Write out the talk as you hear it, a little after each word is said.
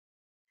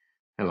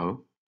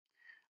Hello,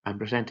 I'm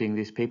presenting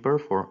this paper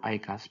for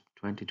ICASP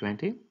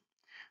 2020.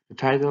 The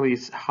title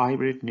is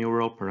Hybrid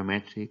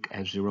Neural-Parametric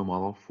F0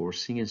 Model for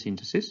Singing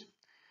Synthesis.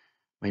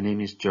 My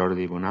name is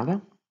Jordi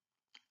Bonada,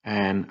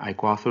 and I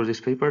co-authored this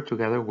paper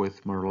together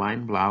with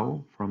Marlijn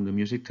Blau from the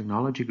Music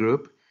Technology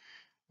Group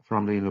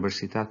from the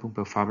Universitat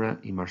Pompeu Fabra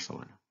in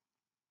Barcelona.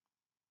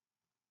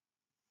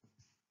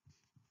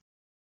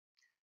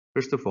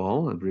 First of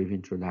all, a brief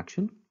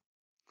introduction.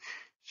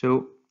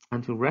 So,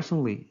 until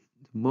recently,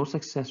 the most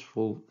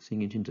successful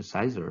singing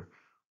synthesizer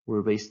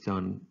were based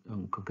on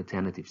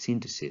concatenative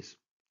synthesis.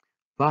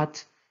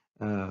 But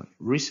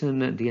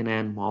recent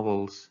DNN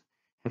models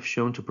have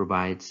shown to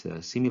provide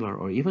similar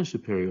or even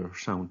superior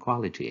sound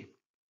quality.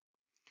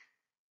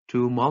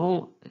 To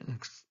model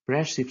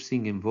expressive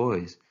singing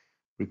voice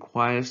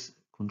requires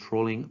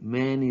controlling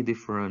many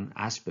different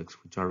aspects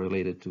which are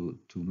related to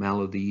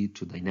melody,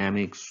 to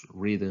dynamics,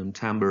 rhythm,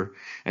 timbre,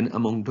 and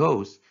among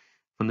those,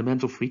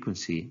 fundamental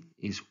frequency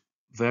is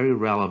very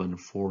relevant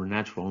for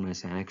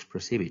naturalness and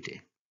expressivity.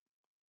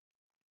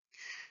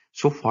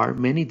 So far,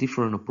 many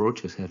different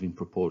approaches have been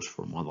proposed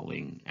for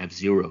modeling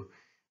F0,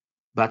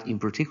 but in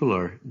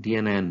particular,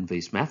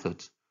 DNN-based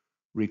methods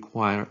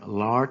require a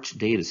large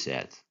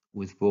dataset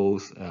with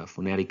both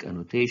phonetic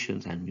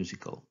annotations and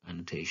musical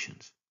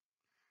annotations.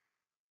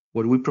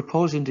 What we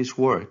propose in this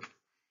work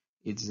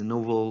is a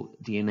novel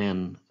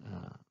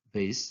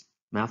DNN-based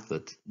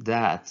method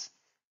that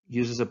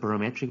uses a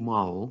parametric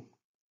model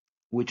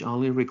which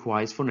only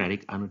requires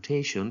phonetic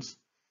annotations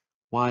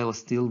while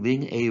still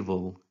being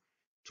able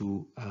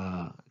to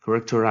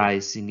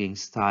characterize singing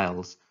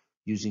styles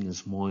using a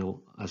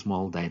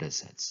small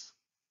datasets.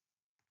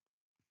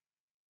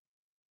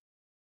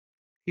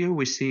 Here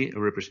we see a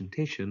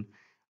representation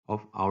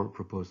of our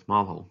proposed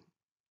model.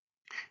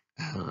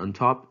 On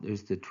top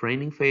is the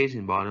training phase,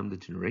 in bottom the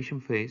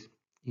generation phase.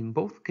 In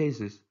both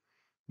cases,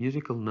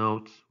 musical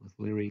notes with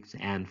lyrics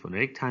and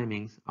phonetic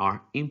timings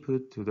are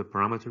input to the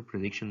parameter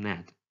prediction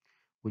net,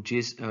 which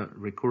is a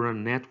recurrent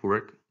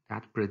network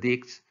that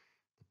predicts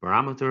the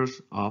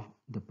parameters of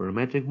the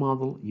parametric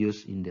model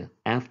used in the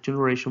F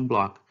generation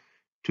block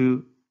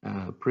to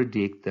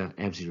predict the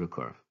F0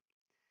 curve.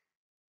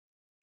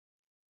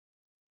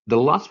 The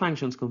loss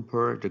functions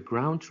compare the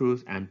ground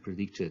truth and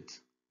predicted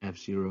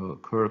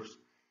F0 curves.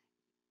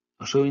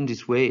 So in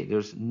this way,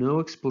 there's no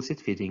explicit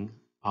fitting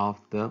of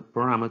the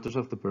parameters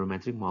of the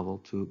parametric model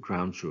to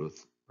ground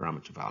truth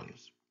parameter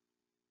values.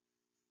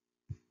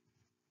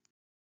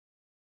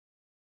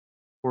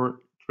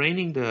 For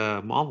training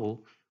the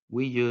model,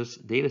 we use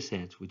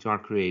datasets which are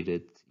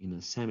created in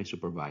a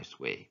semi-supervised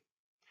way.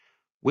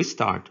 We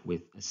start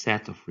with a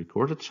set of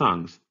recorded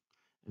songs,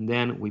 and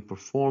then we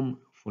perform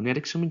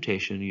phonetic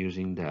segmentation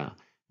using the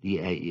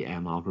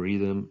IEEE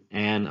algorithm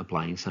and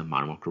applying some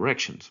manual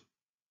corrections.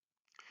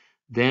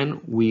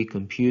 Then we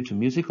compute a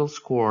musical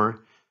score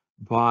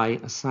by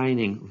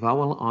assigning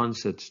vowel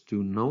onsets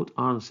to note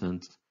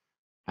onsets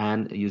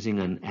and using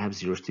an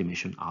F0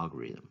 estimation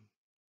algorithm.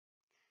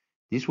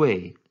 This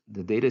way,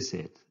 the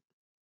dataset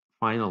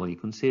finally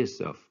consists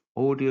of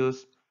audios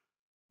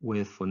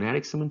with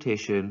phonetic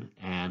segmentation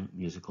and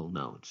musical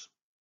notes.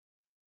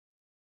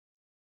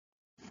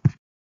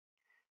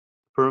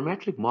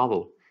 Parametric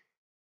model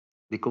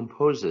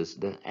decomposes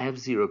the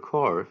F0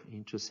 curve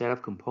into a set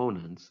of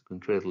components,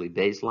 concretely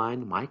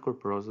baseline,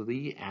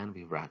 microprosody, and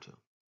vibrato.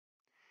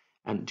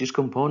 And these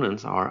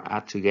components are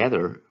added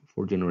together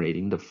for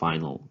generating the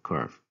final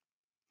curve.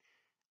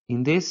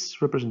 In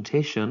this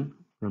representation,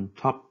 from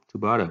top to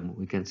bottom,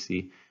 we can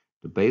see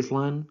the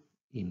baseline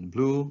in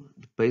blue,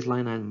 the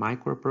baseline and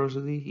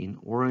microprosody in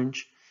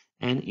orange,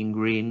 and in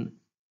green,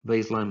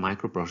 baseline,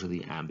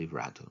 microprosody, and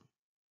vibrato.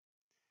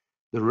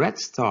 The red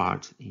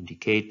stars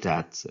indicate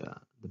that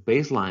the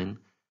baseline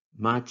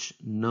match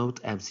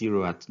note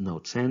F0 at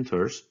note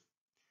centers.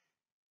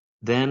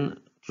 Then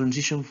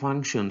transition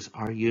functions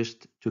are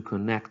used to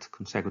connect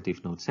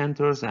consecutive note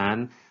centers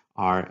and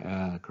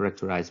are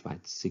characterized by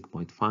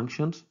sig-point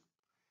functions.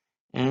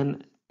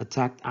 And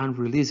attack and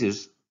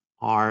releases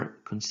are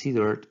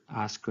considered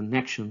as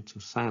connection to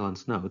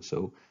silence notes,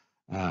 so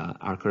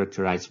are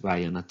characterized by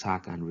an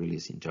attack and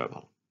release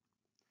interval.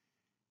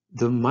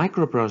 The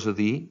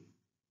microprosody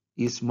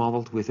is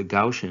modeled with a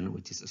Gaussian,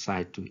 which is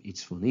assigned to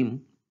each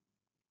phoneme,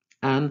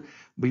 and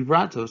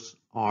vibratos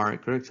are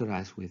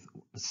characterized with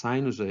a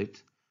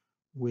sinusoid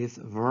with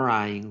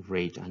varying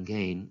rate and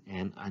gain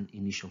and an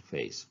initial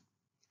phase.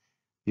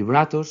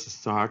 Vibratos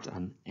start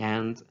and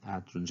end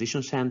at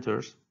transition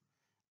centers,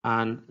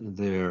 and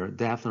their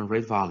depth and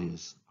rate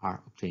values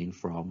are obtained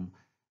from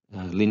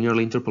linear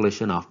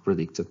interpolation of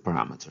predicted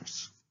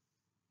parameters.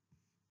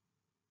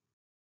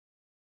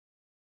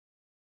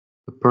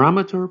 The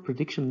parameter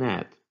prediction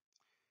net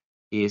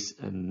is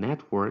a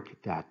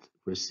network that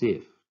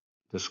receives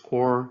the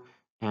score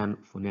and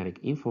phonetic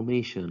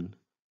information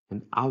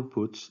and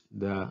outputs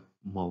the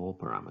model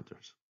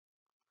parameters.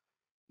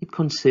 It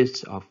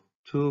consists of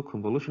two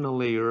convolutional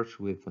layers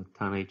with a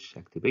tonnage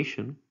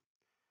activation,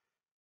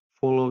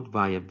 followed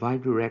by a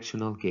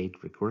bidirectional gate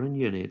recurrent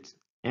unit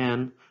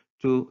and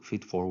two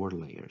feed-forward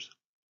layers.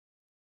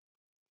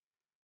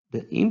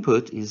 The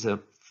input is a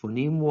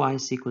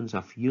phoneme-wise sequence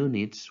of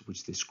units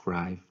which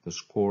describe the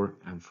score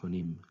and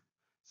phoneme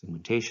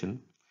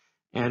segmentation,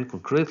 and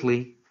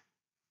concretely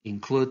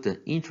include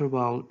the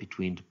interval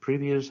between the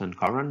previous and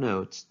current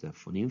notes, the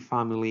phoneme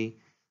family,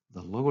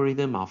 the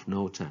logarithm of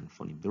notes and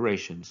phoneme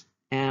durations,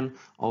 and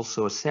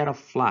also a set of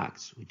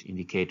flags which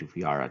indicate if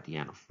we are at the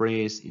end of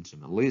phrase, it's a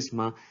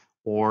melisma,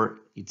 or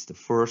it's the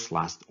first,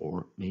 last,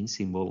 or main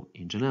symbol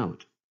in the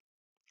note.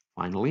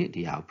 Finally,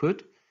 the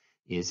output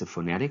is a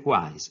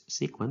phonetic-wise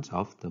sequence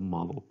of the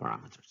model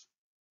parameters.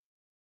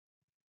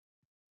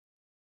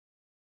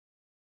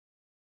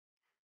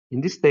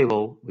 In this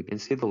table, we can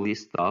see the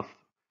list of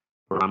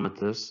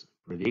parameters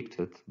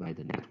predicted by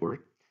the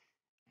network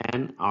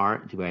and are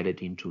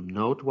divided into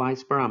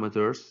note-wise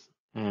parameters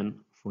and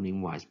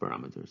phoneme-wise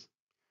parameters.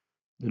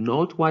 The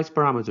note-wise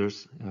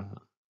parameters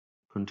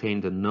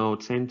contain the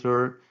note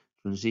center,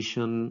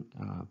 transition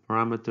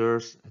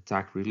parameters,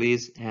 attack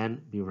release,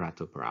 and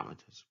vibrato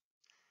parameters,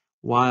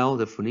 while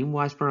the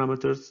phoneme-wise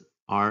parameters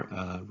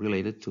are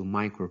related to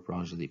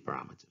microprosody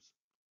parameters.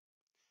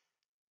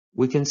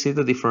 We can see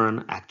the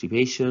different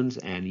activations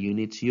and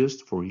units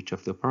used for each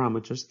of the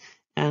parameters,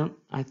 and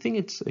I think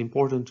it's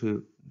important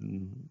to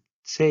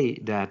say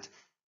that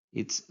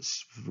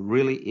it's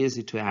really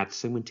easy to add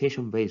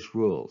segmentation-based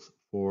rules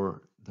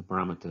for the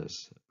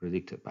parameters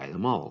predicted by the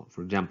model.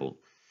 For example,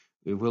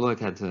 if we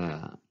look at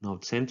the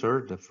node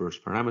center, the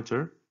first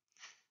parameter,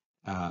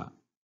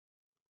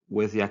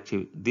 with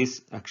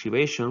this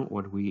activation,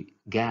 what we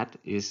get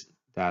is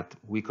that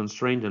we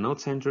constrain the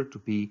node center to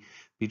be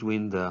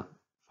between the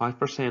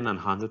 5% and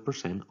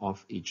 100%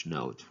 of each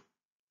node.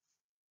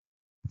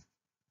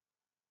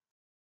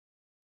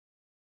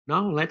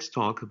 Now let's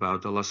talk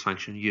about the loss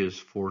function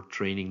used for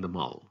training the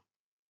model.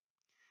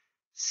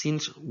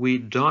 Since we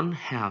don't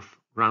have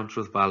ground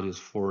truth values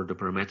for the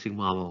parametric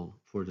model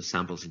for the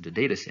samples in the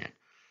dataset,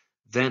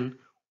 then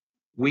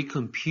we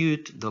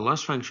compute the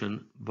loss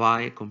function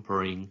by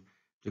comparing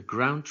the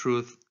ground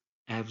truth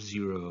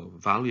F0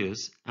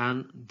 values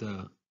and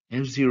the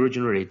F0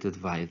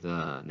 generated by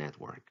the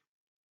network.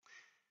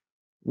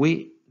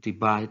 We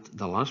divide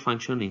the loss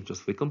function into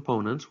three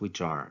components, which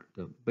are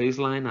the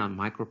baseline and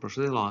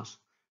microprocessor loss,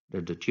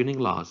 the detuning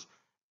loss,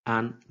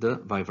 and the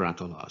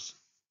vibrato loss.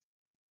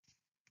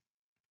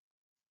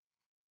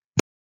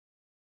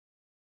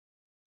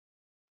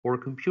 For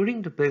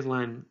computing the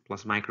baseline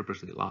plus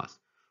microprocessor loss,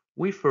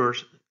 we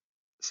first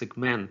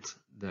segment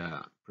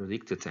the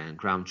predicted and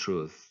ground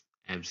truth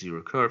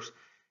F0 curves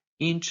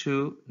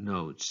into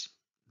nodes.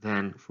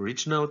 Then for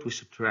each node, we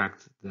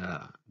subtract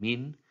the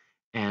mean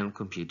and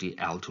compute the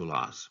L2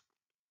 loss.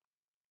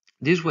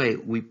 This way,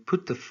 we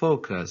put the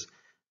focus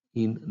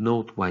in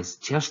node-wise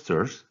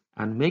gestures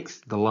and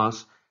makes the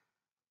loss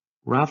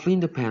roughly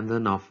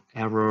independent of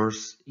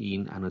errors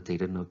in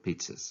annotated node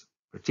pieces.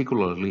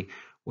 Particularly,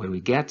 what we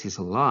get is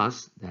a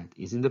loss that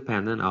is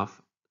independent of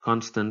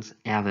constants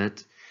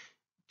added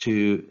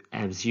to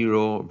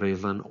F0,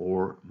 baseline,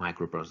 or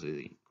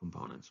microprocessor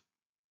components.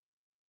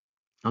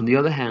 On the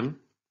other hand,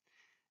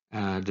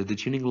 the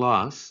detuning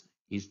loss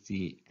is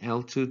the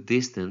L2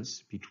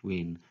 distance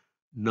between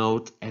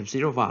node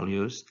F0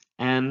 values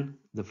and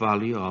the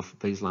value of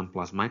baseline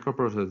plus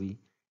microprocessor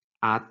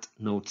at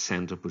node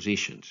center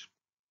positions.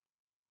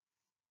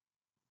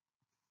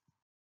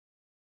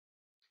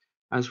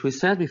 As we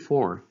said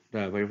before,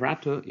 the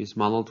vibrato is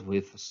modeled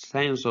with a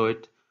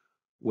sinusoid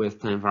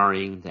with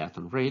time-varying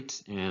diaton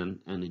rates and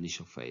an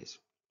initial phase.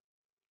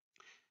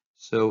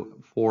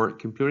 So for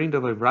computing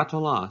the vibrato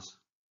loss,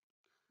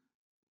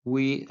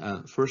 we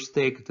first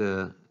take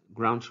the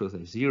ground truth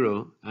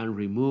F0 and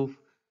remove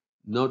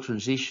node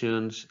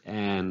transitions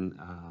and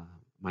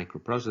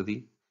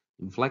microprocessor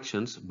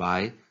inflections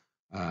by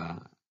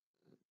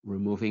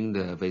removing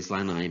the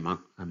baseline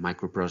and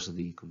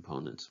microprocessor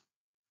components.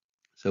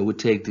 So we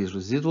take this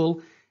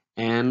residual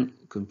and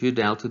compute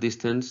the L2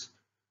 distance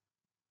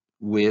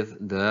with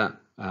the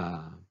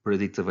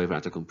predicted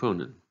vibrato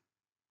component.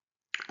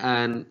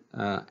 And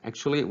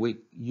actually, we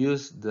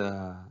use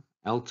the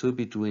L2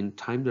 between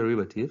time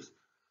derivatives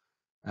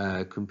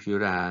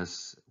computed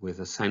as with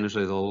a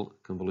sinusoidal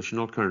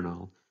convolutional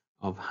kernel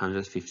of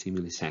 150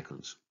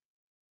 milliseconds.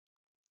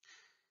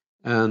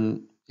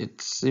 And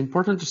it's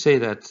important to say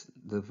that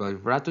the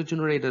vibrato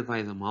generated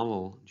by the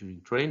model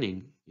during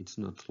training, it's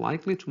not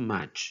likely to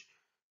match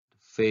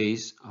the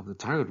phase of the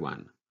target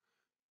one.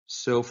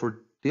 So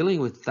for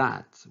dealing with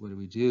that, what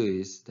we do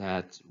is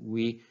that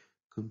we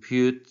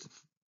compute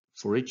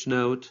for each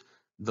node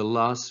the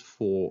loss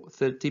for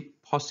 30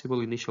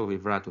 possible initial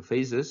vibrato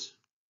phases,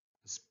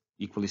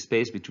 equally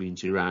spaced between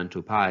 0 and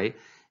 2 pi,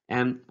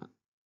 and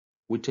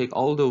we take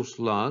all those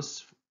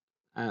loss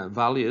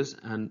values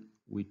and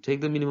we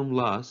take the minimum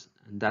loss,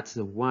 and that's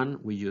the one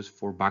we use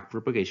for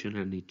backpropagation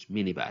and each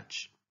mini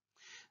batch.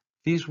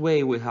 This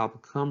way we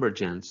help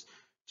convergence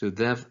to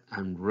depth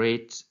and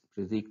rate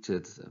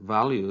predicted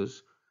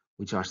values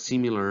which are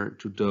similar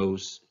to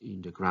those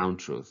in the ground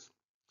truth.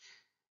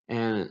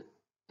 And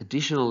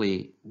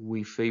Additionally,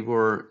 we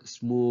favor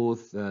smooth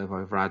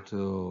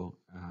vibrato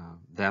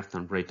depth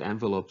and rate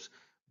envelopes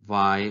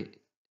by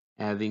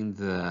adding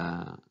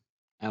the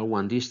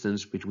L1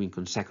 distance between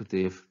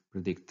consecutive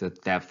predicted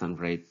depth and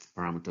rate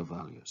parameter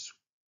values.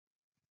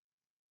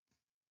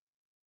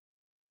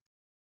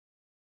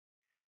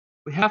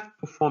 We have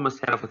performed a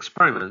set of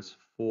experiments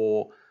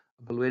for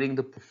evaluating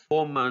the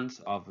performance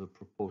of the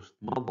proposed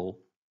model.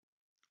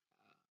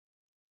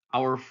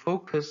 Our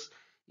focus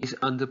is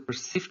on the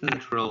perceived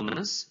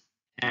naturalness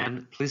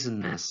and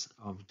pleasantness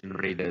of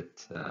generated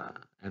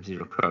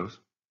F0 curves.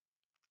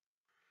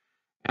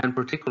 And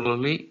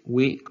particularly,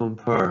 we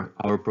compare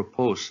our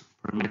proposed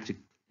parametric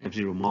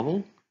F0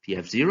 model,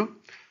 PF0,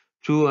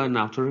 to an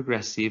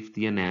autoregressive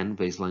DNN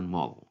baseline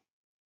model.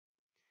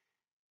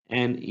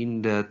 And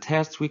in the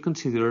test, we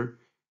consider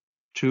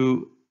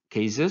two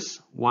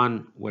cases,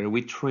 one where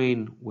we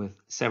train with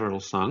several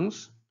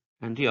songs,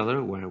 and the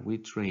other where we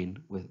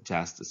train with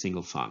just a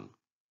single song.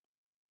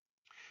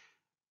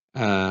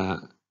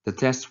 The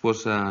test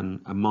was a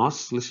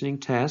MOS listening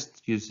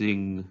test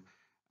using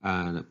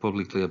a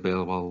publicly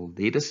available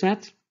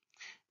dataset,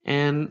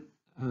 and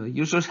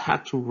users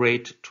had to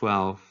rate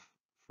 12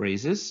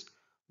 phrases,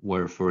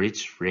 where for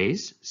each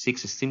phrase,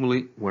 6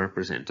 stimuli were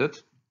presented.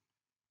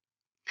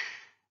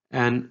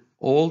 And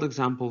all the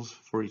examples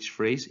for each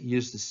phrase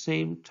use the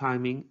same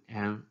timing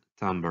and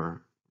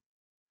timbre.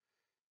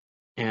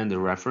 And the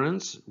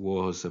reference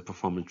was a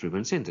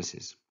performance-driven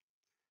synthesis.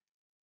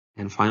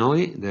 And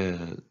finally,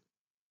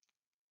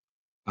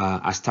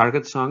 as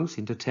target songs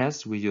in the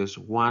test, we use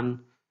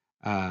one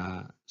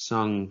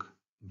song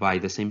by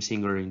the same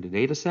singer in the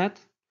dataset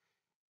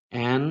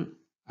and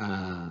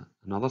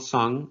another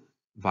song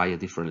by a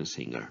different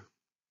singer.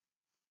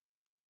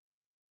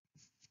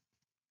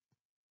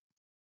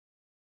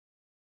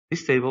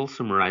 This table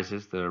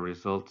summarizes the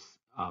results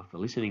of the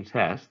listening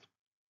test,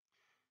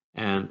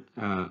 and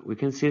we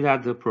can see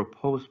that the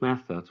proposed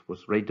method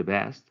was rated the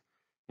best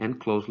and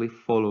closely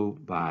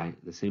followed by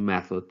the same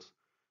method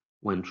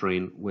when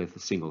trained with a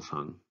single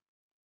song.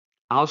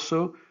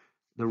 Also,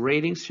 the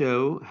ratings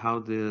show how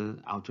the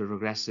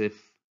autoregressive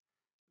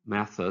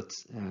method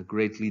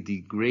greatly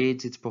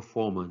degrades its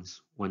performance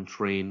when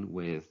trained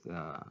with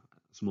a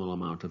small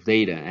amount of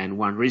data. And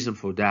one reason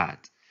for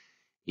that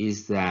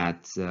is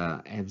that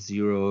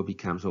F0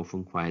 becomes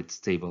often quite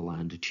stable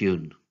and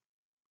tuned.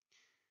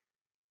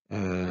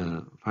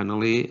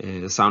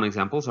 Finally, sound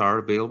examples are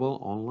available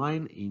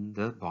online in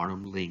the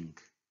bottom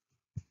link.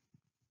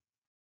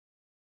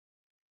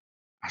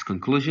 As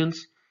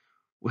conclusions,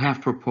 we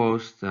have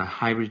proposed a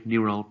hybrid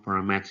neural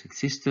parametric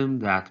system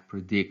that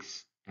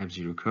predicts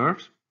F0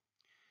 curves.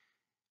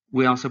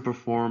 We also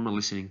perform a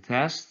listening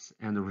test,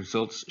 and the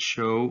results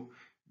show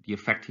the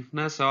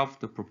effectiveness of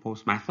the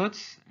proposed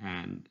methods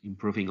and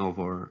improving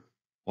over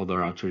other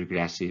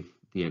autoregressive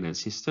DNN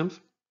systems.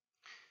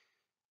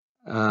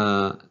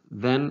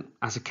 Then,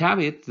 as a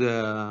caveat,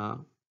 the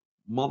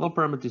model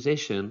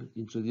parameterization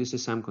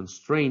introduces some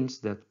constraints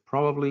that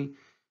probably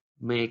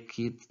make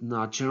it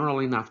not general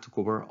enough to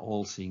cover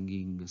all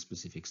singing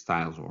specific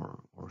styles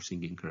or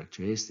singing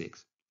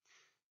characteristics.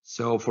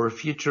 So for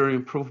future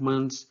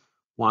improvements,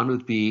 one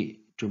would be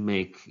to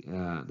make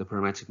the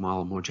parametric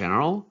model more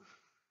general.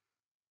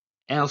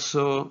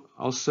 Also,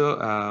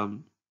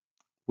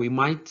 we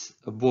might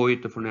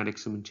avoid the phonetic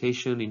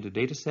segmentation in the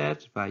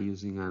dataset by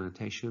using an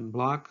annotation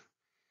block,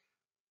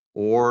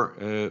 or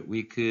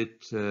we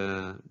could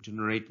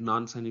generate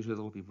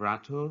non-sinusoidal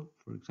vibrato,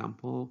 for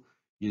example,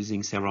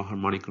 using several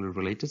harmonically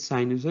related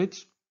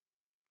sinusoids.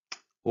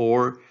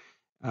 Or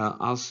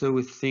also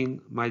we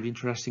think might be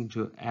interesting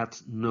to add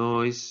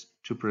noise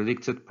to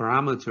predicted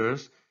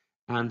parameters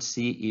and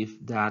see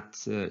if that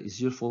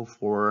is useful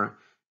for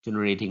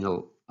generating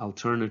an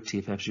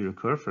alternative F0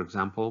 curve, for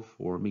example,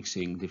 for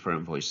mixing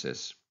different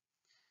voices.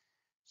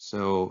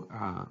 So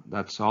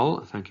that's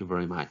all. Thank you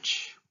very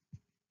much.